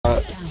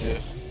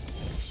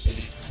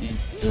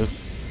If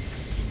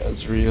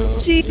that's real.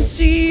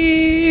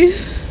 GG.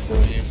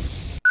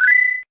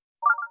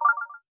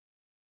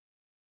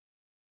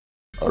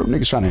 Oh, them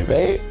niggas trying to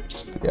invade?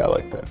 Yeah, I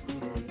like that.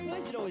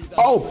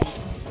 Oh!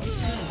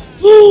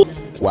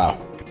 Wow.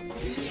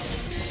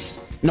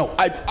 No,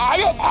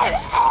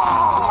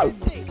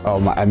 oh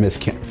my, I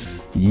missed Kim.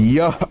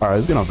 Yeah. Alright,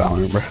 let's get on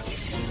Valorant, bro.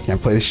 Can't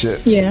play this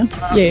shit. Yeah.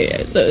 So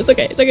it's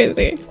okay. It's okay. It's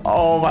okay.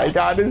 Oh my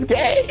god, this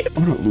game.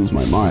 I'm gonna lose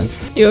my mind.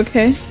 You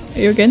okay? Are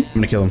you good? I'm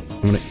gonna kill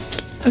him.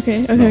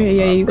 Okay. No,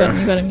 Yeah, you got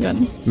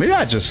him. Maybe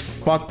I just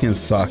fucking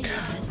suck.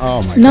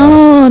 Oh my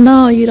god.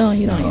 No, you don't.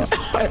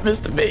 I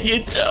missed the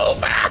minion too.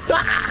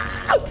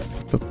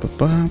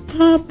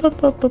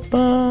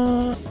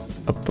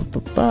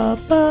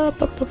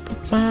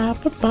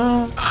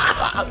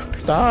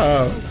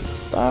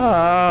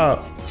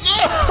 Stop.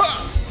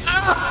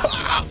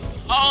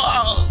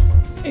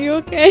 Are you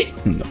okay?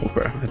 No,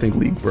 bro. I think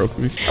League broke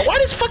me. Why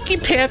does fucking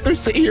Panther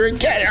sit here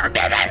again?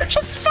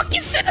 Just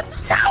fucking sit at the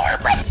tower,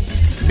 bro.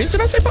 Bitch,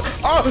 did I say fuck?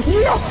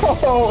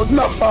 Oh,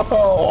 no.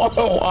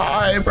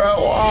 Why,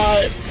 bro?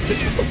 Why?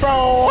 Bro,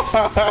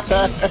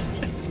 why?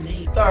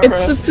 Sorry,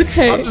 bro. It's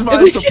okay. I'm just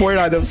buying support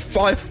items. That's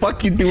all I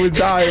fucking do is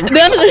die, bro.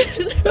 No,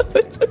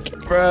 it's okay.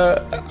 Bro,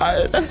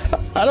 I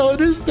don't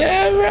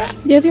understand, bro.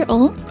 You have your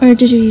ult? Or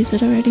did you use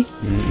it already?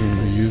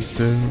 Used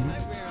to.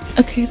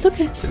 Okay, it's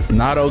okay. It's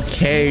not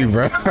okay,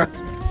 bro.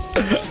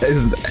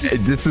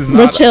 This is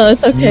We'll not. chill,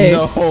 it's okay.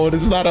 No,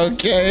 this is not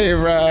okay,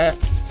 bro.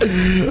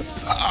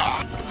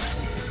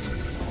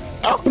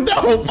 Oh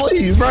no,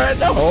 please, bro.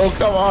 No,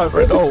 come on,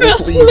 bro. No,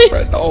 please,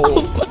 bro. No.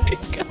 Oh my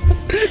god.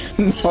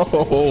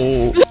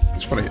 No.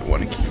 Just want to hit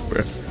one and keep,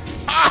 bro.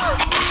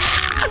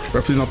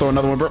 Bro, please don't throw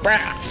another one, bro.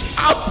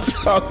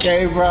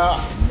 Okay, bro.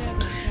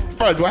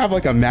 Bro, do I have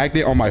like a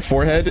magnet on my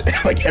forehead?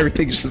 Like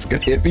everything's just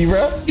gonna hit me,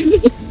 bro?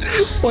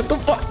 What the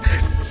fuck?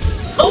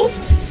 Oh.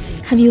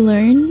 Have you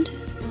learned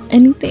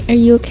anything? Are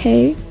you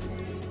okay?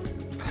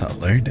 I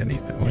learned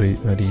anything.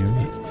 What do you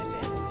mean?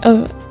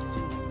 Oh,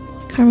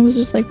 Karma was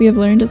just like, we have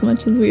learned as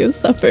much as we have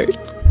suffered.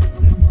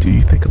 Do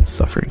you think I'm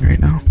suffering right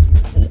now?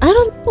 I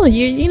don't know.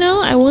 You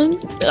know, I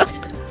want.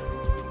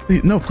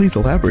 Please, no, please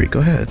elaborate. Go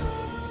ahead.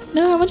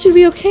 No, I want you to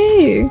be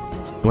okay.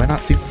 Do I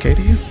not seem okay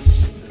to you?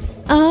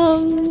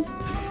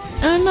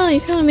 I don't know. You're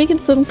kind of making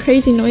some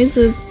crazy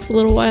noises a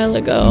little while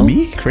ago.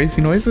 Me?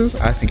 Crazy noises?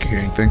 I think you're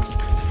hearing things.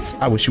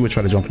 I wish you would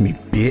try to jump me,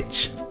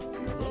 bitch.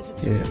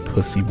 Yeah,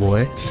 pussy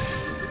boy.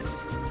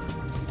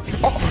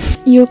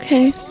 Oh! You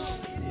okay?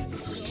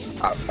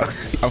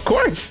 Of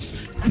course.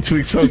 I'm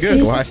doing so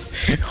good. Why?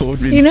 What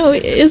would be... You know,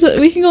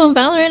 we can go on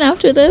Valorant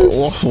after this.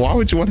 Well, why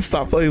would you want to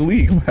stop playing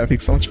League? I'm having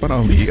so much fun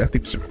on League. I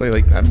think we should play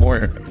like that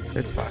more.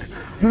 It's fine.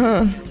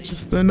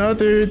 Just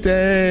another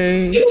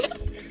day.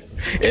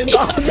 And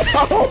no,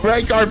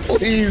 Rengar,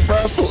 please,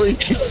 bro,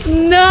 please.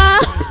 No.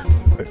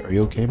 Are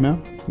you okay,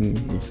 Mel?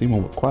 You seem a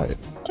little quiet.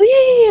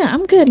 Oh yeah.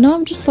 I'm good. No,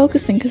 I'm just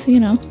focusing because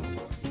you know,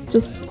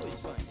 just.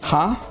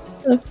 Huh?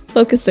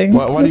 Focusing.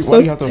 Why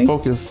do you have to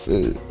focus?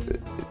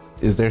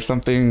 Is there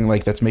something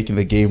like that's making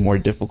the game more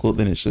difficult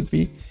than it should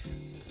be?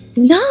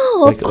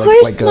 No, of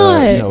course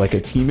not. You know, like a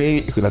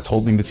teammate that's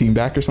holding the team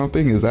back or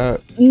something. Is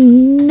that?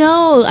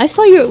 No, I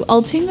saw your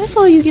ulting. I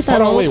saw you get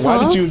that. Hold on, wait. Why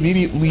did you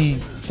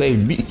immediately say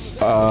me?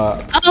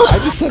 I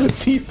just said a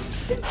team.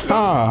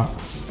 Huh?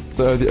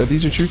 So are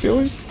these your true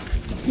feelings?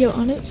 Yo,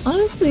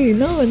 honestly,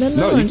 no. No,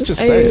 you can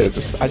just say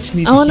it. I just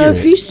need to hear it. I want to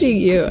appreciate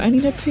you.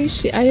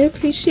 I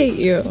appreciate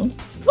you.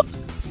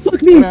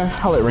 Look me.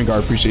 I'll let Rengar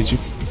appreciate you.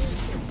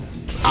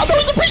 I know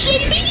he's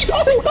appreciating me. No.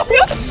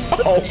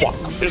 Oh, wow.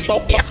 There's no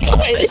fucking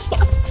way. There's no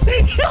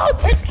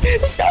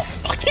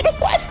fucking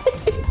way.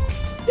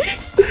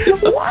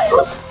 Why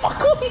the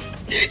fuck?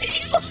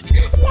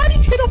 Why did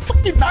he hit a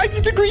fucking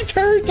 90-degree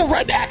turn to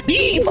run at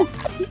me? What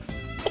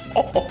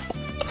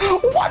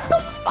the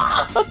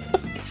fuck?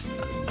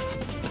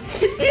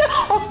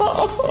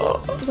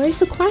 Why are you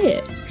so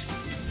quiet?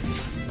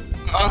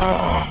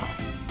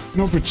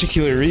 No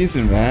particular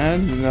reason,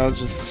 man. You know,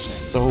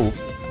 just so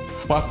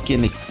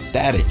fucking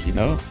ecstatic, you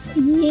know?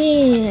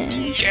 Yeah.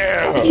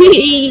 Yeah.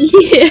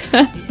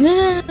 Yeah.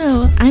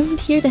 No. I'm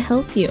here to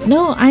help you.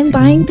 No, I'm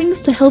buying things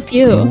to help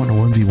you. Do you want a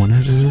 1v1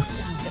 after this?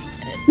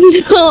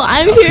 No,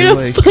 I'm here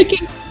to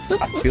fucking.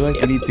 I feel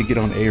like we need to get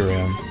on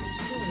ARAM.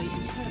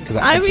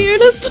 I'm here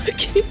to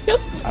fucking.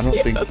 I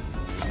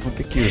don't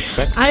think you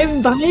respect me.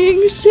 I'm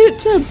buying shit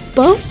to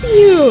buff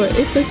you.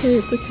 It's okay.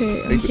 I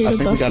think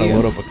we gotta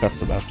load up a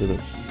custom after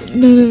this.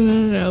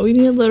 No. We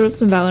need to load up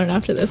some Valorant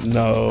after this.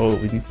 No,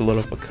 we need to load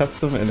up a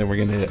custom and then we're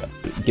gonna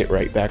get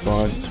right back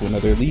on to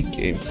another League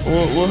game.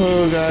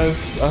 Woohoo,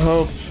 guys! I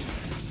hope.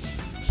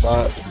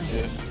 But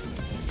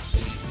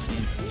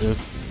if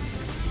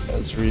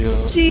that's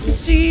real.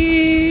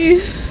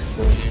 GG.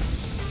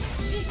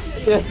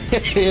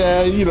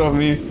 Yeah, you know what I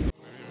mean.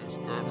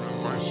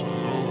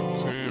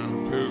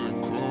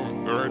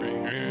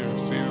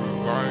 See the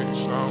light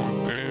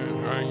shine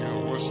within,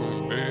 hanging with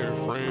some dead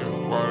friends.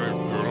 Why they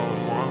put on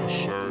my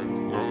shirt?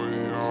 Know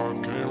y'all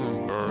came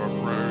from dirt.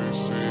 Maybe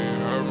see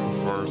heaven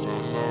first.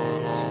 I know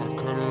it all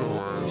could've been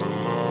worse.